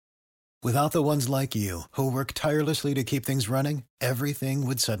Without the ones like you, who work tirelessly to keep things running, everything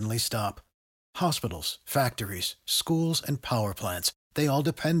would suddenly stop. Hospitals, factories, schools, and power plants, they all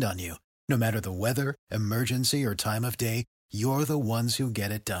depend on you. No matter the weather, emergency, or time of day, you're the ones who get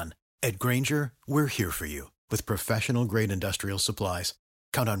it done. At Grainger, we're here for you with professional-grade industrial supplies.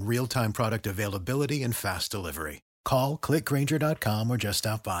 Count on real-time product availability and fast delivery. Call, click Grainger.com, or just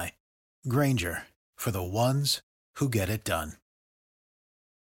stop by. Grainger, for the ones who get it done.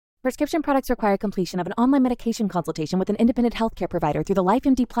 Prescription products require completion of an online medication consultation with an independent healthcare provider through the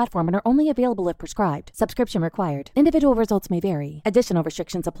LifeMD platform and are only available if prescribed. Subscription required. Individual results may vary. Additional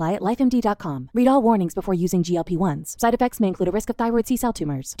restrictions apply at lifemd.com. Read all warnings before using GLP-1s. Side effects may include a risk of thyroid C-cell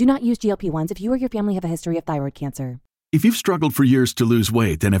tumors. Do not use GLP-1s if you or your family have a history of thyroid cancer. If you've struggled for years to lose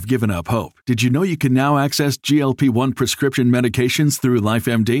weight and have given up hope, did you know you can now access GLP-1 prescription medications through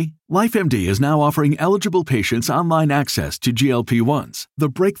LifeMD? LifeMD is now offering eligible patients online access to GLP-1s, the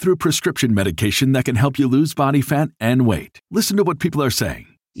breakthrough prescription medication that can help you lose body fat and weight. Listen to what people are saying.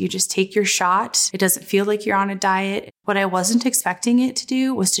 You just take your shot. It doesn't feel like you're on a diet. What I wasn't expecting it to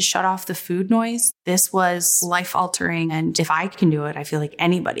do was to shut off the food noise. This was life-altering, and if I can do it, I feel like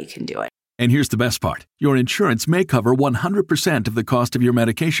anybody can do it. And here's the best part. Your insurance may cover 100% of the cost of your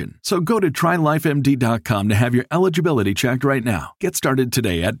medication. So go to TryLifeMD.com to have your eligibility checked right now. Get started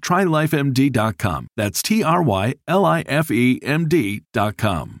today at TryLifeMD.com. That's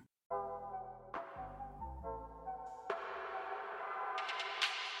TryLifeMD.com.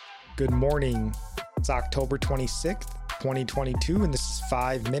 Good morning. It's October 26th, 2022, and this is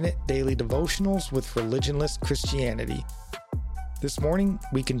 5-Minute Daily Devotionals with Religionless Christianity. This morning,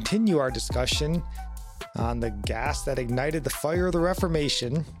 we continue our discussion on the gas that ignited the fire of the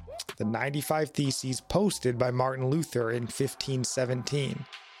Reformation, the 95 Theses posted by Martin Luther in 1517.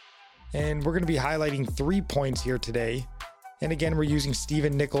 And we're going to be highlighting 3 points here today. And again, we're using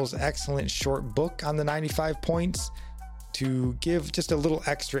Stephen Nichols' excellent short book on the 95 points to give just a little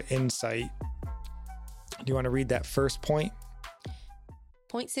extra insight. Do you want to read that first point?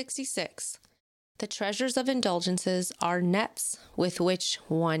 Point 66. The treasures of indulgences are nets with which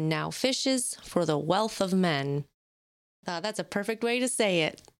one now fishes for the wealth of men. That's a perfect way to say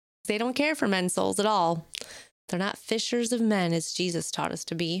it. They don't care for men's souls at all. They're not fishers of men as Jesus taught us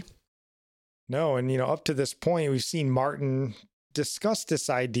to be. No, and up to this point, we've seen Martin discuss this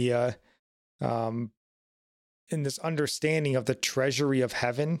idea in this understanding of the treasury of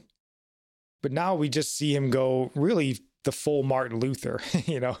heaven. But now we just see him go really the full Martin Luther,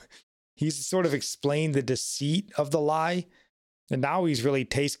 He's sort of explained the deceit of the lie, and now he's really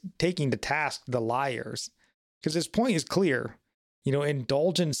taking to task the liars. Because his point is clear.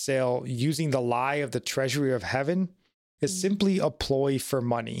 Indulgence sale using the lie of the treasury of heaven is simply a ploy for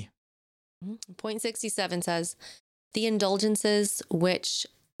money. Point 67 says, the indulgences which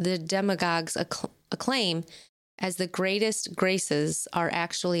the demagogues acclaim as the greatest graces are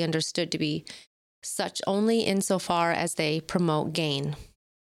actually understood to be such only insofar as they promote gain.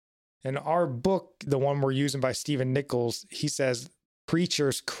 In our book, the one we're using by Stephen Nichols, he says,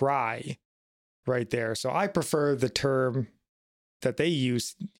 preachers cry right there. So I prefer the term that they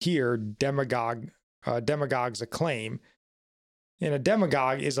use here, demagogues acclaim. And a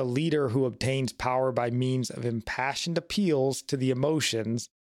demagogue is a leader who obtains power by means of impassioned appeals to the emotions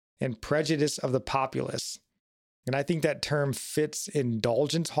and prejudice of the populace. And I think that term fits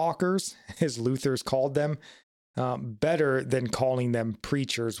indulgence hawkers, as Luther's called them, better than calling them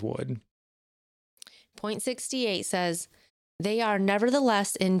preachers would. Point 68 says, they are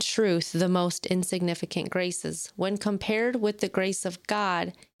nevertheless in truth the most insignificant graces when compared with the grace of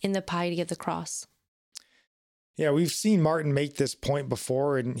God in the piety of the cross. Yeah, we've seen Martin make this point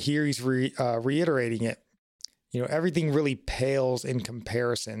before, and here he's reiterating it. Everything really pales in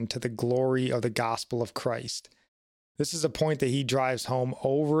comparison to the glory of the gospel of Christ. This is a point that he drives home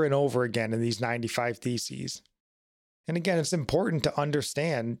over and over again in these 95 Theses. And again, it's important to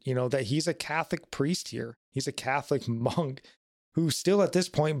understand, that he's a Catholic priest here. He's a Catholic monk who still at this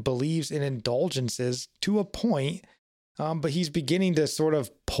point believes in indulgences to a point, but he's beginning to sort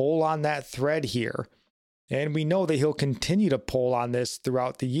of pull on that thread here. And we know that he'll continue to pull on this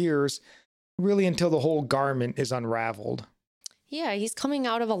throughout the years, really until the whole garment is unraveled. Yeah, he's coming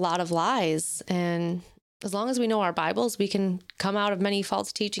out of a lot of lies. And as long as we know our Bibles, we can come out of many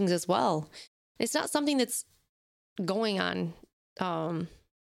false teachings as well. It's not something that's going on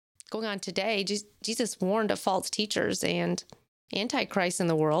today. Jesus warned of false teachers and antichrist in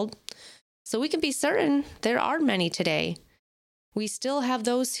the world. So we can be certain there are many today. We still have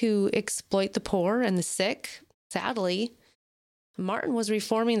those who exploit the poor and the sick, sadly. Martin was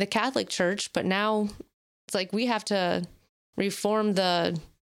reforming the Catholic Church, but now it's like we have to reform the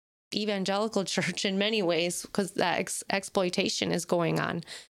evangelical church in many ways, because that exploitation is going on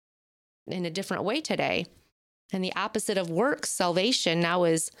in a different way today. And the opposite of works salvation now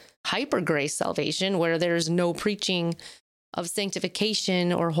is hyper grace salvation, where there's no preaching of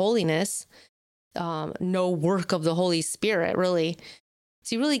sanctification or holiness, no work of the Holy Spirit, really.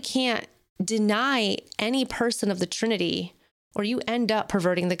 So you really can't deny any person of the Trinity, or you end up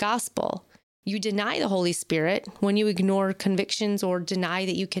perverting the gospel. You deny the Holy Spirit when you ignore convictions or deny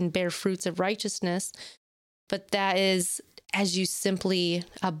that you can bear fruits of righteousness, but that is as you simply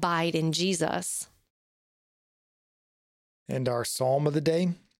abide in Jesus. And our psalm of the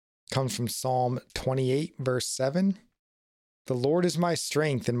day comes from Psalm 28, verse 7. The Lord is my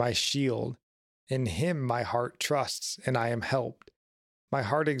strength and my shield. In him my heart trusts, and I am helped. My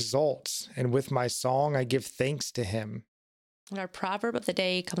heart exults, and with my song I give thanks to him. And our proverb of the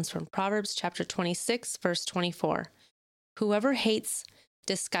day comes from Proverbs chapter 26, verse 24. Whoever hates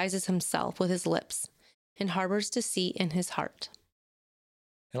disguises himself with his lips and harbors deceit in his heart.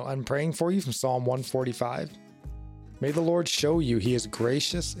 And I'm praying for you from Psalm 145. May the Lord show you he is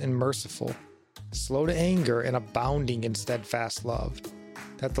gracious and merciful, slow to anger and abounding in steadfast love,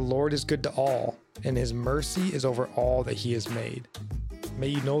 that the Lord is good to all, and his mercy is over all that he has made. May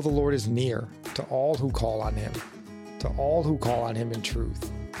you know the Lord is near to all who call on him, to all who call on him in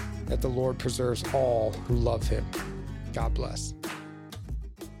truth, that the Lord preserves all who love him. God bless.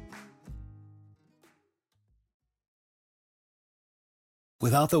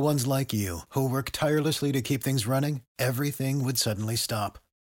 Without the ones like you, who work tirelessly to keep things running, everything would suddenly stop.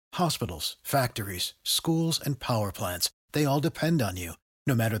 Hospitals, factories, schools, and power plants, they all depend on you.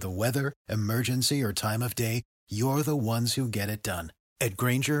 No matter the weather, emergency, or time of day, you're the ones who get it done. At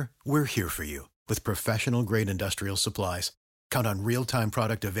Grainger, we're here for you with professional-grade industrial supplies. Count on real-time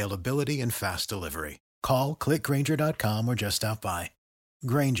product availability and fast delivery. Call, click Grainger.com, or just stop by.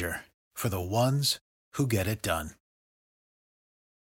 Grainger, for the ones who get it done.